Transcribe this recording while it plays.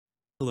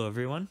Hello,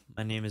 everyone.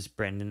 My name is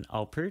Brandon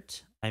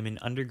Alpert. I'm an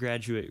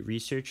undergraduate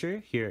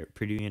researcher here at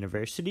Purdue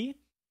University.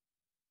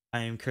 I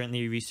am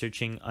currently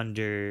researching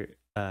under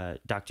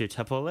Dr.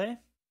 Tepole,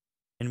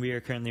 and we are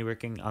currently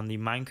working on the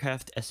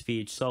Minecraft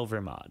SPH Solver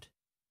mod.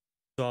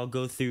 So I'll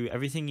go through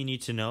everything you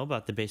need to know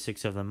about the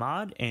basics of the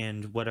mod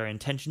and what our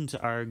intentions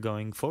are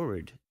going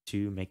forward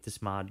to make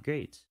this mod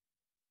great.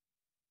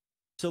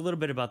 So a little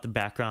bit about the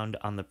background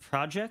on the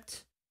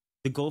project.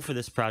 The goal for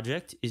this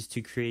project is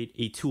to create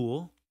a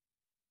tool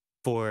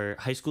for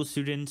high school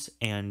students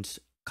and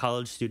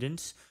college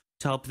students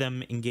to help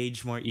them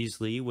engage more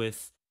easily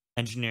with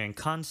engineering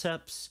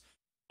concepts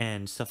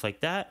and stuff like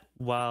that,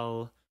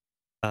 while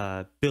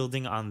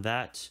building on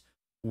that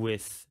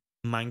with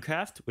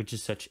Minecraft, which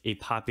is such a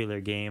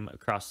popular game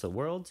across the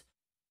world.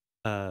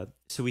 So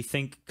we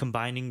think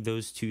combining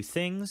those two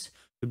things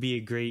would be a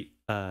great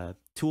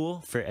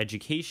tool for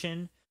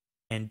education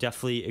and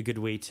definitely a good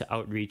way to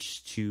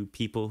outreach to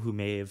people who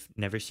may have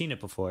never seen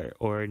it before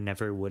or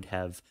never would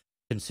have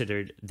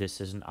considered this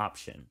as an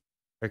option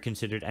or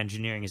considered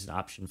engineering as an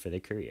option for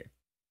their career.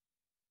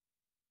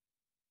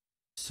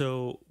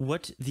 So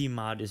what the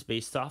mod is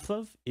based off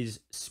of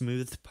is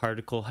smooth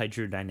particle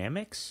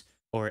hydrodynamics,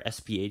 or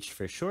SPH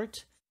for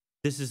short.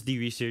 This is the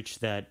research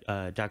that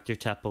Dr.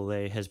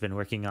 Tepole has been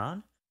working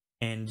on,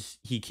 and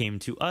he came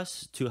to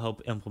us to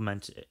help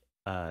implement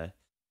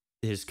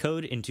his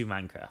code into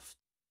Minecraft.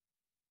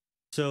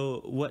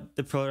 So what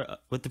the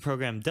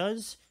program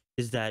does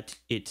is that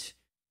it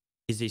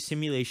is a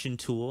simulation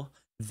tool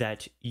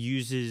that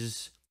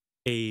uses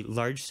a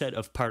large set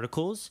of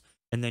particles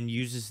and then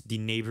uses the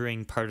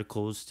neighboring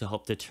particles to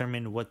help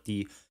determine what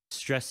the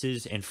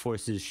stresses and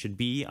forces should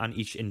be on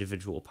each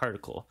individual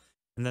particle.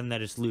 And then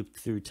that is looped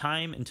through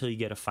time until you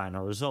get a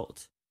final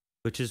result,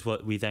 which is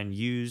what we then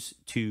use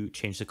to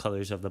change the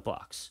colors of the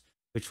blocks,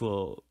 which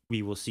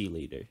we will see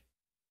later.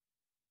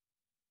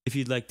 If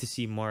you'd like to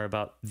see more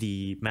about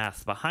the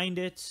math behind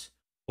it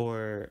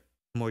or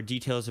more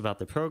details about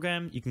the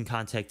program, you can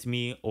contact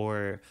me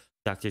or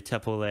Dr.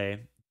 Tepole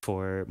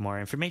for more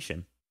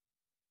information.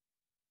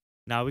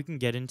 Now we can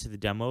get into the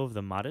demo of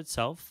the mod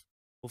itself.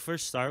 We'll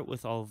first start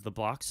with all of the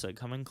blocks that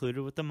come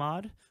included with the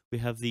mod. We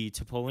have the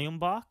Topolium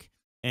block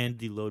and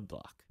the load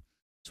block.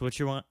 So what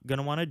you're going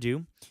to want to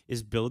do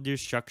is build your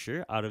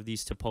structure out of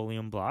these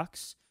Topolium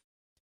blocks.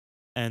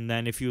 And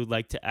then if you would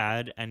like to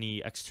add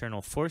any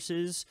external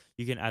forces,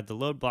 you can add the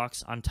load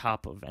blocks on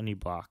top of any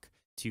block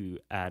to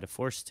add a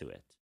force to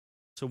it.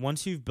 So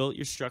once you've built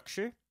your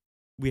structure,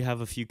 we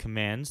have a few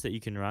commands that you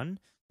can run.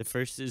 The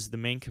first is the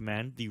main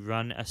command, the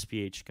run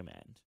SPH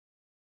command.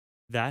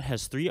 That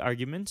has 3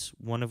 arguments,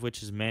 one of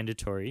which is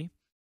mandatory.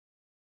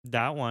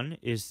 That one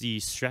is the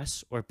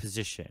stress or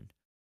position.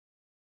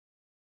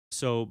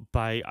 So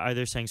by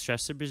either saying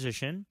stress or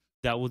position,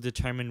 that will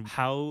determine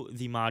how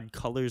the mod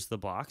colors the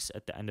blocks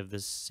at the end of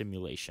this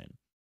simulation.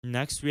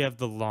 Next, we have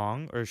the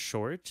long or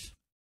short.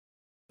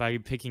 By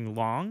picking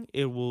long,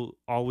 it will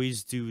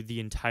always do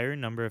the entire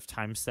number of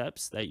time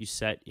steps that you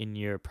set in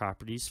your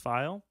properties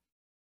file.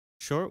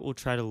 Short will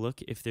try to look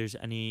if there's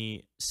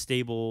any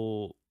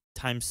stable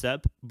time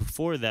step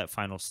before that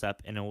final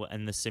step, and it will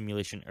end the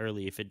simulation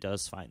early if it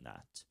does find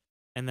that.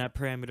 And that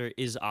parameter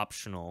is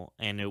optional,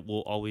 and it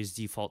will always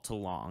default to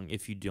long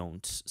if you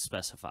don't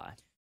specify.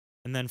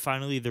 And then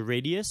finally, the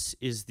radius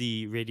is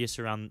the radius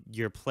around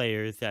your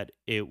player that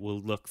it will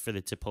look for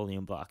the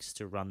Topolium blocks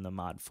to run the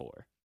mod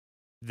for.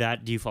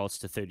 That defaults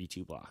to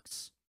 32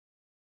 blocks.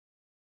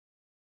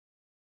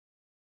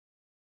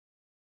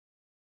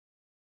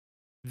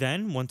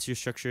 Then, once your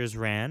structure is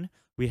ran,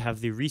 we have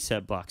the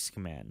reset blocks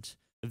command.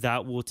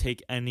 That will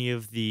take any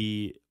of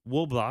the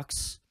wool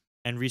blocks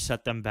and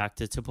reset them back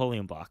to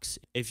Topolium blocks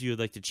if you would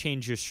like to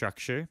change your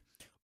structure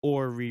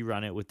or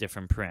rerun it with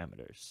different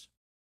parameters.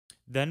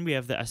 Then we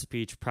have the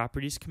SPH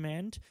properties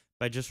command.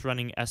 By just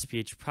running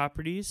SPH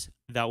properties,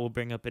 that will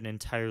bring up an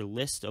entire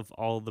list of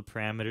all the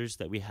parameters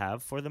that we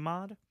have for the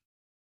mod.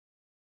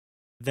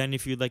 Then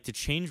if you'd like to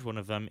change one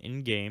of them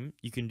in-game,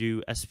 you can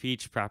do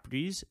SPH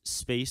properties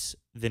space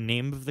the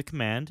name of the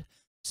command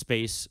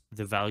space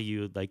the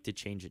value you'd like to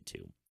change it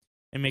to.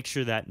 And make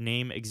sure that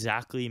name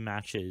exactly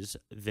matches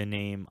the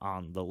name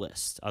on the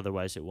list.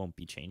 Otherwise, it won't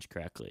be changed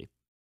correctly.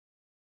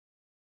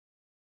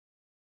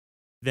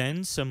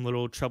 Then some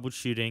little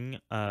troubleshooting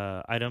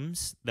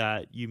items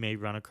that you may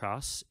run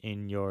across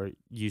in your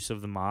use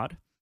of the mod.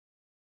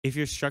 If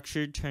your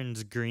structure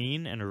turns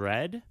green and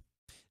red,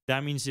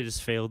 that means it has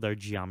failed our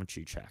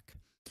geometry check.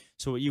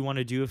 So what you want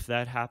to do if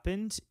that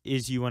happens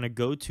is you want to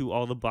go to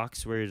all the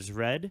blocks where it is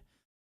red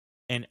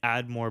and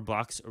add more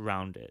blocks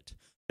around it.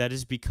 That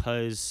is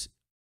because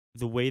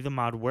the way the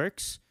mod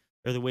works,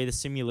 or the way the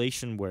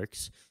simulation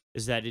works,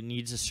 is that it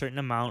needs a certain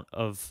amount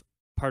of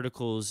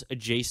particles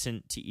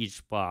adjacent to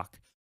each block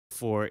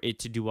for it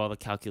to do all the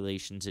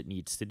calculations it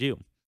needs to do.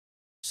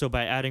 So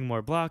by adding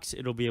more blocks,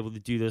 it'll be able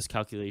to do those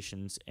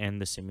calculations and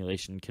the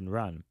simulation can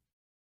run.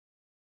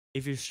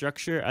 If your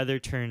structure either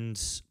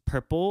turns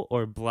purple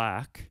or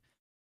black,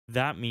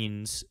 that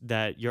means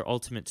that your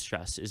ultimate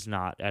stress is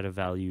not at a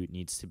value it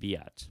needs to be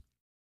at.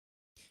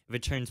 If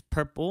it turns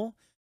purple,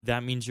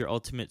 that means your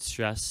ultimate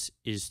stress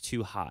is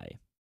too high.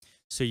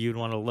 So you'd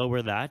want to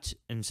lower that,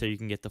 and so you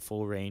can get the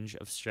full range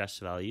of stress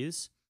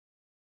values.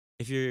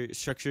 If your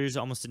structure is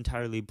almost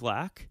entirely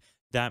black,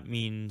 that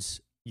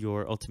means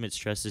your ultimate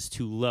stress is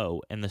too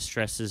low, and the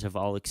stresses have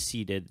all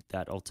exceeded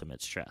that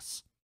ultimate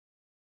stress.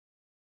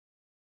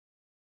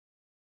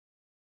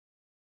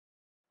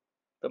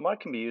 The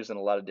mod can be used in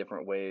a lot of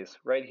different ways.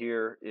 Right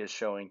here is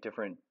showing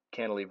different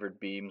cantilevered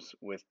beams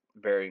with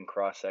varying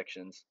cross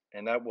sections,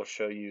 and that will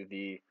show you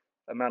the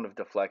amount of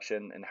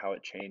deflection and how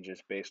it changes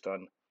based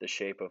on the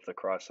shape of the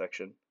cross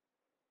section.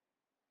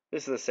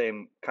 This is the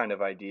same kind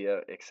of idea,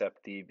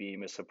 except the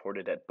beam is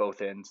supported at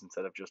both ends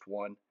instead of just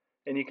one.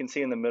 And you can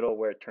see in the middle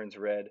where it turns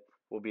red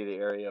will be the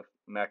area of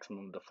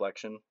maximum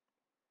deflection.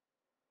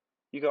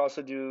 You can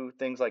also do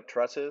things like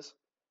trusses,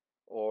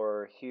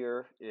 or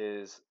here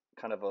is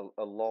kind of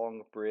a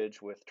long bridge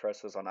with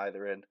trusses on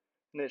either end,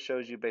 and it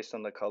shows you based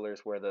on the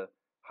colors where the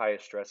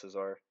highest stresses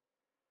are.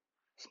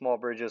 Small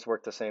bridges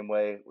work the same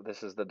way.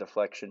 This is the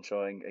deflection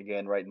showing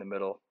again right in the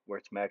middle where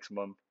it's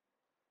maximum.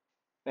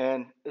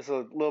 And this is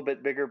a little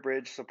bit bigger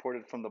bridge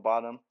supported from the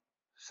bottom.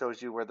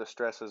 Shows you where the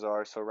stresses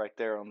are. So right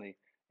there on the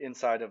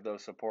inside of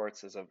those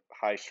supports is a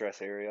high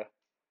stress area.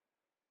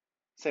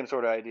 Same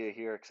sort of idea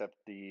here, except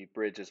the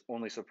bridge is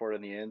only supported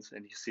on the ends,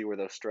 and you see where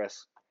those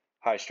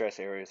high stress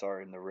areas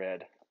are in the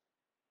red.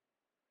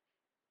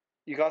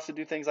 You can also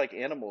do things like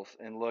animals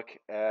and look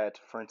at,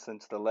 for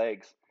instance, the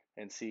legs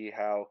and see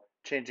how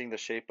changing the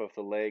shape of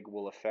the leg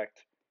will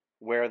affect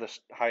where the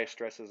highest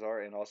stresses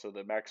are and also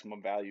the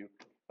maximum value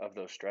of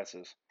those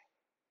stresses.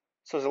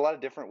 So there's a lot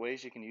of different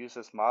ways you can use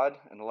this mod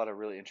and a lot of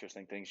really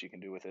interesting things you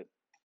can do with it.